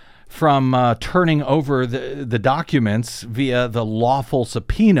them from turning over the documents via the lawful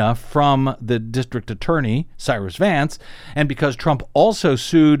subpoena from the district attorney, Cyrus Vance, and because Trump also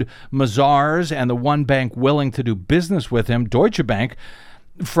sued Mazars and the one bank willing to do business with him, Deutsche Bank,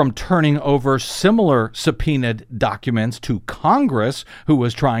 from turning over similar subpoenaed documents to Congress, who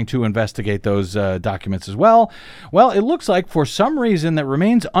was trying to investigate those documents as well. Well, it looks like for some reason that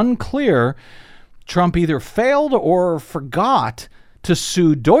remains unclear, Trump either failed or forgot to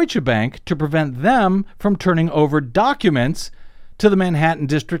sue Deutsche Bank to prevent them from turning over documents to the Manhattan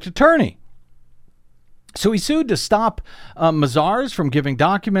District Attorney. So he sued to stop Mazars from giving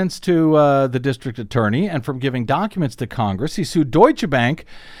documents to the district attorney and from giving documents to Congress. He sued Deutsche Bank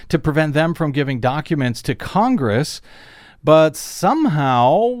to prevent them from giving documents to Congress, but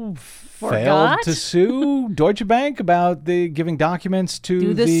somehow failed to sue Deutsche Bank about the giving documents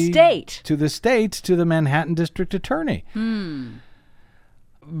to the Manhattan District Attorney.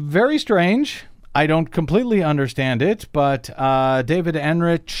 Very strange. I don't completely understand it, but David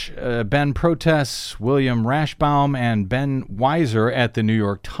N.R.A, Ben Protess, William Rashbaum, and Ben Weiser at the New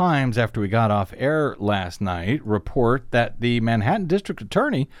York Times, after we got off air last night, report that the Manhattan District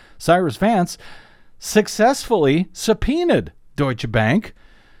Attorney, Cyrus Vance, successfully subpoenaed Deutsche Bank,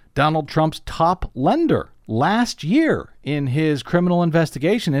 Donald Trump's top lender, last year in his criminal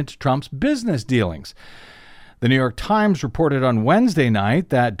investigation into Trump's business dealings. The New York Times reported on Wednesday night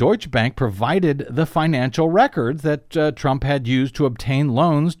that Deutsche Bank provided the financial records that Trump had used to obtain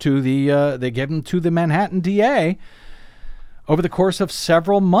loans to they gave them to the Manhattan DA over the course of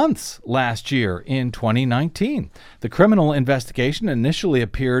several months last year in 2019. The criminal investigation initially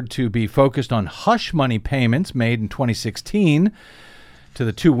appeared to be focused on hush money payments made in 2016 to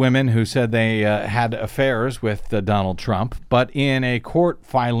the two women who said they had affairs with Donald Trump. But in a court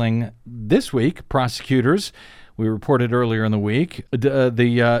filing this week, prosecutors, we reported earlier in the week,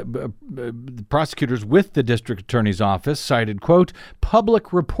 the prosecutors with the district attorney's office cited, quote,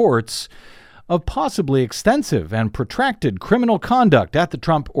 public reports of possibly extensive and protracted criminal conduct at the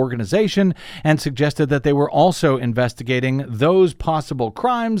Trump organization, and suggested that they were also investigating those possible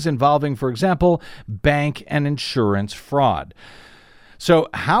crimes involving, for example, bank and insurance fraud. So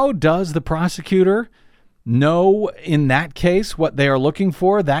how does the prosecutor know in that case what they are looking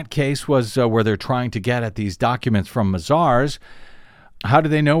for? That case was where they're trying to get at these documents from Mazars. How do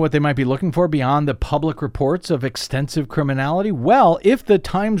they know what they might be looking for beyond the public reports of extensive criminality? Well, if the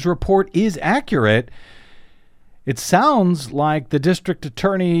Times report is accurate, it sounds like the district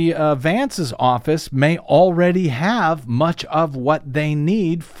attorney Vance's office may already have much of what they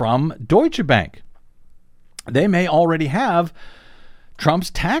need from Deutsche Bank. They may already have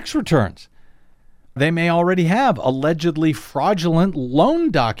Trump's tax returns. They may already have allegedly fraudulent loan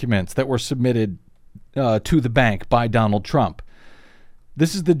documents that were submitted to the bank by Donald Trump.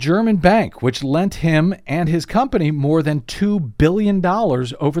 This is the German bank, which lent him and his company more than $2 billion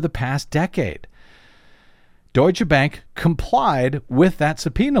over the past decade. Deutsche Bank complied with that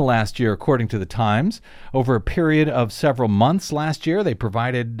subpoena last year, according to the Times. Over a period of several months last year, they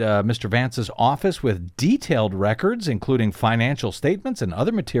provided Mr. Vance's office with detailed records, including financial statements and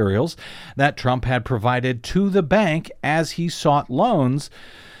other materials that Trump had provided to the bank as he sought loans,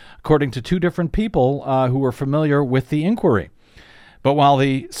 according to two different people who were familiar with the inquiry. But while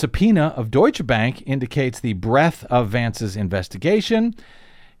the subpoena of Deutsche Bank indicates the breadth of Vance's investigation,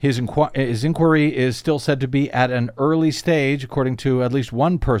 his inquiry is still said to be at an early stage, according to at least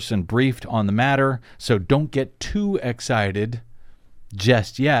one person briefed on the matter. So don't get too excited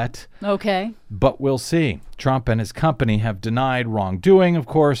just yet. Okay. But we'll see. Trump and his company have denied wrongdoing, of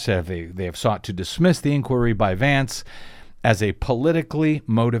course. They have sought to dismiss the inquiry by Vance as a politically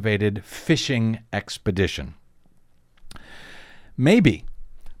motivated fishing expedition. Maybe.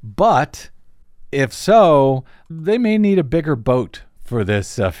 But if so, they may need a bigger boat for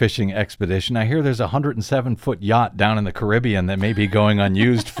this fishing expedition. I hear there's a 107-foot yacht down in the Caribbean that may be going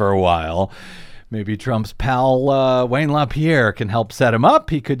unused for a while. Maybe Trump's pal Wayne LaPierre can help set him up.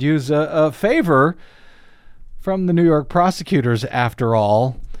 He could use a favor from the New York prosecutors, after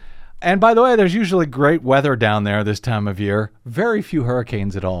all. And by the way, there's usually great weather down there this time of year. Very few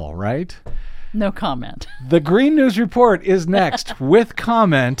hurricanes at all, right? No comment. The Green News Report is next with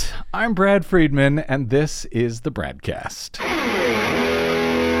comment. I'm Brad Friedman, and this is the BradCast.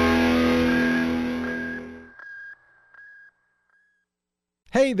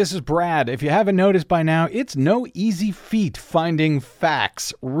 Hey, this is Brad. If you haven't noticed by now, it's no easy feat finding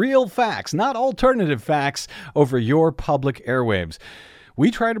facts, real facts, not alternative facts, over your public airwaves.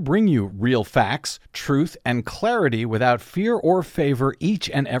 We try to bring you real facts, truth, and clarity without fear or favor each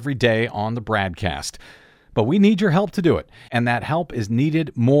and every day on the BradCast. But we need your help to do it, and that help is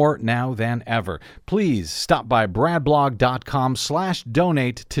needed more now than ever. Please stop by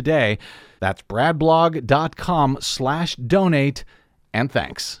bradblog.com/donate today. That's bradblog.com/donate, and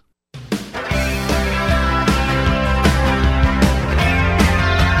thanks.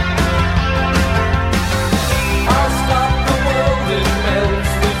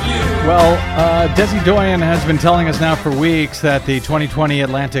 Well, Desi Doyen has been telling us now for weeks that the 2020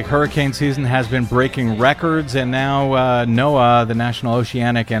 Atlantic hurricane season has been breaking records, and now NOAA, the National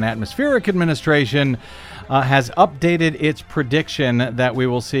Oceanic and Atmospheric Administration, has updated its prediction that we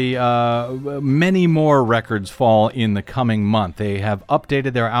will see many more records fall in the coming month. They have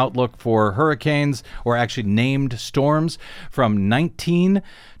updated their outlook for hurricanes, or actually named storms, from 19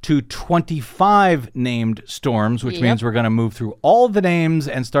 to 25 named storms, which means we're going to move through all the names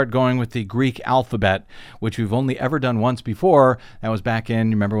and start going with the Greek alphabet, which we've only ever done once before. That was back in,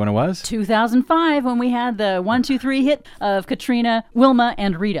 you remember when it was? 2005, when we had the 1, 2, 3 hit of Katrina, Wilma,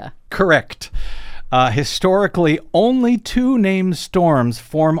 and Rita. Correct. Historically, only 2 named storms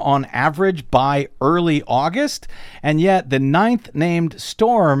form on average by early August, and yet the 9th named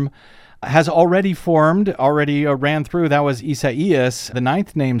storm has already formed, ran through. That was Isaias. The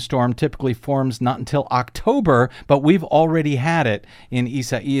 9th named storm typically forms not until October, but we've already had it in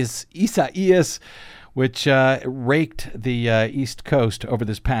Isaias, which raked the East Coast over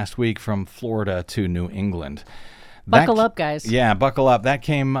this past week from Florida to New England. Buckle up, guys. Yeah, buckle up. That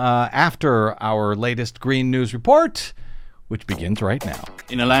came after our latest Green News Report, which begins right now.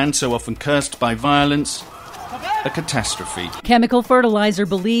 In a land so often cursed by violence, a catastrophe. Chemical fertilizer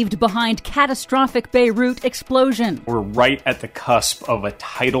believed behind catastrophic Beirut explosion. We're right at the cusp of a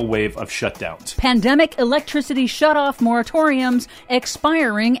tidal wave of shutdowns. Pandemic electricity shutoff moratoriums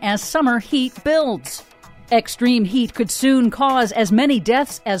expiring as summer heat builds. Extreme heat could soon cause as many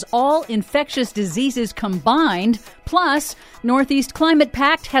deaths as all infectious diseases combined. Plus, Northeast Climate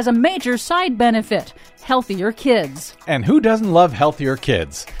Pact has a major side benefit: healthier kids. And who doesn't love healthier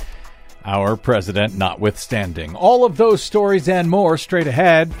kids? Our president notwithstanding. All of those stories and more straight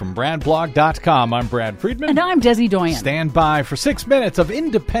ahead from BradBlog.com. I'm Brad Friedman. And I'm Desi Doyen. Stand by for 6 minutes of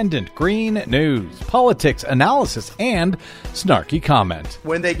independent green news, politics, analysis, and snarky comment.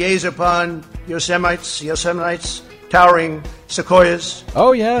 When they gaze upon Yosemite's towering sequoias.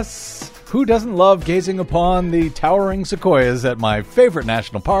 Oh, yes. Who doesn't love gazing upon the towering sequoias at my favorite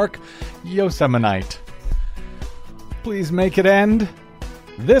national park, Yosemite? Please make it end.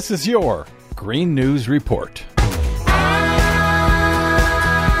 This is your Green News Report.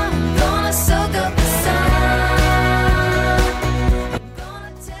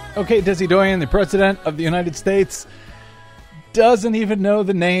 Okay, Desi Doyen, the President of the United States, doesn't even know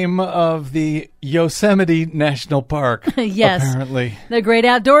the name of the Yosemite National Park. Yes. Apparently. The great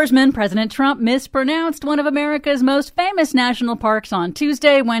outdoorsman, President Trump, mispronounced one of America's most famous national parks on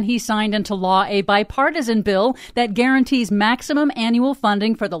Tuesday when he signed into law a bipartisan bill that guarantees maximum annual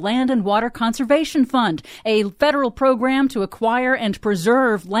funding for the Land and Water Conservation Fund, a federal program to acquire and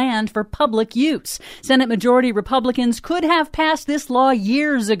preserve land for public use. Senate Majority Republicans could have passed this law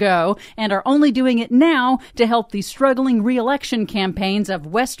years ago and are only doing it now to help the struggling re-election campaigns of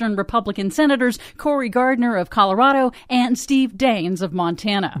Western Republican senators Cory Gardner of Colorado and Steve Daines of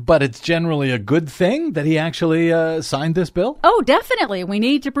Montana. But it's generally a good thing that he actually signed this bill? Oh, definitely. We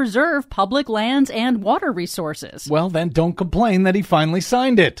need to preserve public lands and water resources. Well, then don't complain that he finally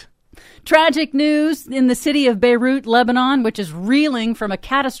signed it. Tragic news in the city of Beirut, Lebanon, which is reeling from a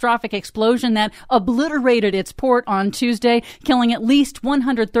catastrophic explosion that obliterated its port on Tuesday, killing at least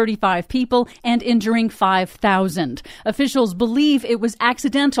 135 people and injuring 5,000. Officials believe it was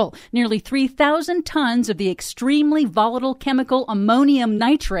accidental. Nearly 3,000 tons of the extremely volatile chemical ammonium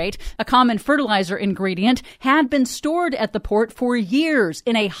nitrate, a common fertilizer ingredient, had been stored at the port for years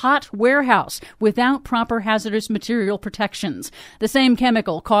in a hot warehouse without proper hazardous material protections. The same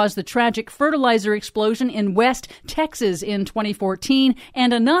chemical caused the tragic fertilizer explosion in West Texas in 2014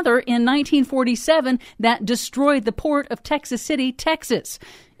 and another in 1947 that destroyed the port of Texas City, Texas.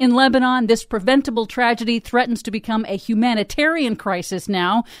 In Lebanon, this preventable tragedy threatens to become a humanitarian crisis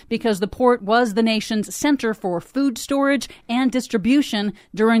now because the port was the nation's center for food storage and distribution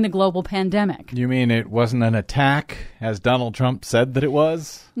during the global pandemic. You mean it wasn't an attack, as Donald Trump said that it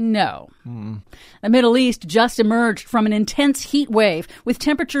was? No. The Middle East just emerged from an intense heat wave, with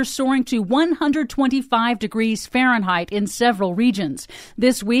temperatures soaring to 125 degrees Fahrenheit in several regions.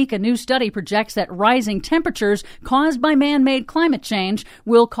 This week, a new study projects that rising temperatures caused by man-made climate change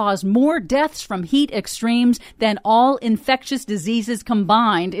will cause more deaths from heat extremes than all infectious diseases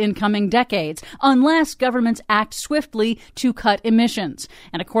combined in coming decades, unless governments act swiftly to cut emissions.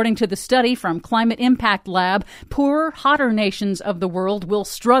 And according to the study from Climate Impact Lab, poorer, hotter nations of the world will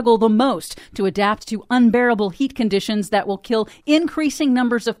struggle the most to adapt to unbearable heat conditions that will kill increasing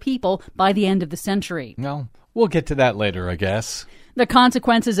numbers of people by the end of the century. Well, we'll get to that later, I guess. The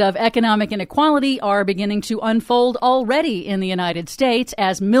consequences of economic inequality are beginning to unfold already in the United States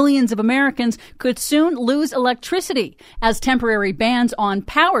as millions of Americans could soon lose electricity as temporary bans on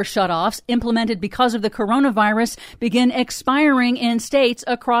power shutoffs implemented because of the coronavirus begin expiring in states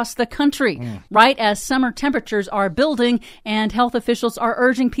across the country, right as summer temperatures are building and health officials are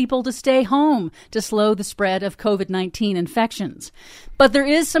urging people to stay home to slow the spread of COVID-19 infections. But there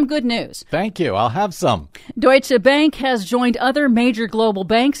is some good news. Thank you. I'll have some. Deutsche Bank has joined other major global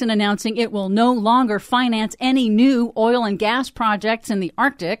banks in announcing it will no longer finance any new oil and gas projects in the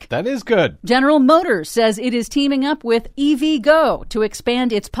Arctic. That is good. General Motors says it is teaming up with EVgo to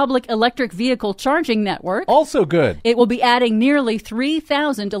expand its public electric vehicle charging network. Also good. It will be adding nearly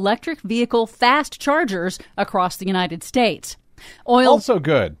 3,000 electric vehicle fast chargers across the United States. Also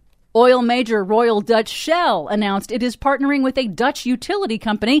good. Oil major Royal Dutch Shell announced it is partnering with a Dutch utility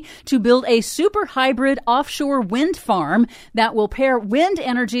company to build a super hybrid offshore wind farm that will pair wind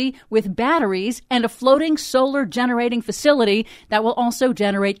energy with batteries and a floating solar generating facility that will also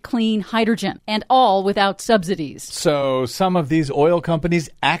generate clean hydrogen, and all without subsidies. So some of these oil companies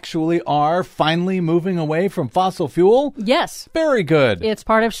actually are finally moving away from fossil fuel? Yes. Very good. It's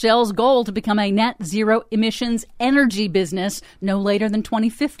part of Shell's goal to become a net zero emissions energy business no later than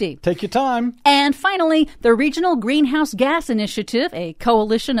 2050. Take your time. And finally, the Regional Greenhouse Gas Initiative, a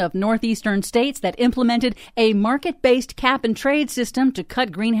coalition of northeastern states that implemented a market-based cap-and-trade system to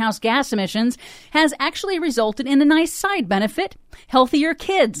cut greenhouse gas emissions, has actually resulted in a nice side benefit: healthier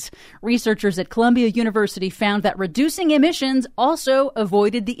kids. Researchers at Columbia University found that reducing emissions also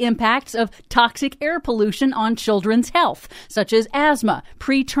avoided the impacts of toxic air pollution on children's health, such as asthma,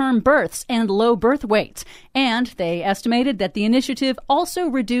 preterm births, and low birth weights. And they estimated that the initiative also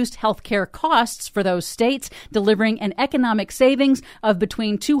reduced healthcare costs for those states, delivering an economic savings of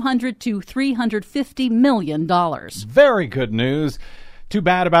between $200 to $350 million. Very good news. Too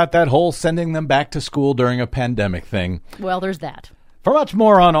bad about that whole sending them back to school during a pandemic thing. Well, there's that. For much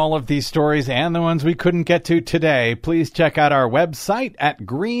more on all of these stories and the ones we couldn't get to today, please check out our website at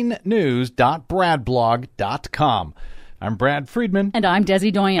greennews.bradblog.com. I'm Brad Friedman. And I'm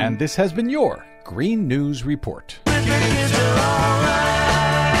Desi Doyen. And this has been your Green News Report.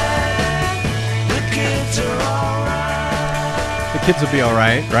 The kids will be all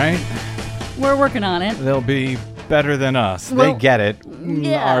right, right? We're working on it. They'll be better than us. Well, they get it.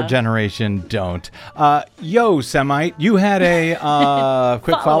 yeah. Our generation don't. Yo, Semite, you had a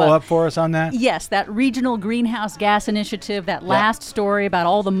quick follow-up for us on that? Yes, that Regional Greenhouse Gas Initiative, that last story about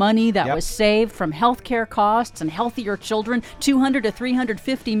all the money that was saved from healthcare costs and healthier children, $200 to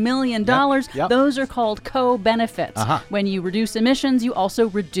 $350 million. Those are called co-benefits. When you reduce emissions, you also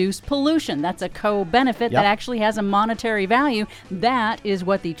reduce pollution. That's a co-benefit that actually has a monetary value. That is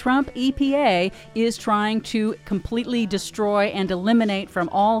what the Trump EPA is trying to completely destroy and eliminate from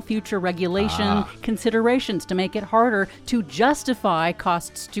all future regulation considerations to make it harder to justify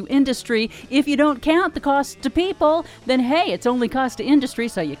costs to industry. If you don't count the costs to people, then hey, it's only cost to industry,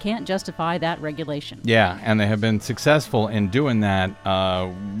 so you can't justify that regulation. Yeah, and they have been successful in doing that.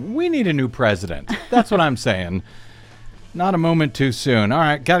 We need a new president. That's what I'm saying. Not a moment too soon. All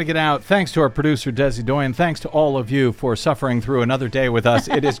right, got to get out. Thanks to our producer, Desi Doyen. Thanks to all of you for suffering through another day with us.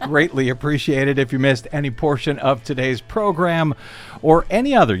 It is greatly appreciated. If you missed any portion of today's program or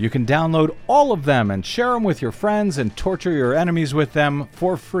any other, you can download all of them and share them with your friends and torture your enemies with them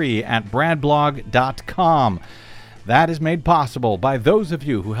for free at bradblog.com. That is made possible by those of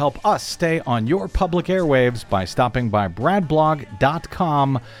you who help us stay on your public airwaves by stopping by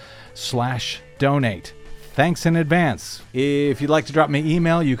bradblog.com/donate. Thanks in advance. If you'd like to drop me an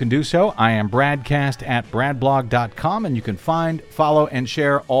email, you can do so. I am bradcast@bradblog.com, and you can find, follow, and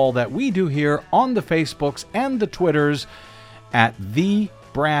share all that we do here on the Facebooks and the Twitters at The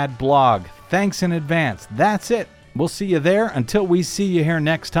Brad Blog. Thanks in advance. That's it. We'll see you there. Until we see you here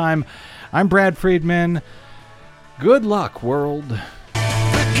next time, I'm Brad Friedman. Good luck, world.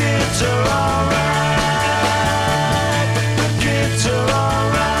 kids are alright.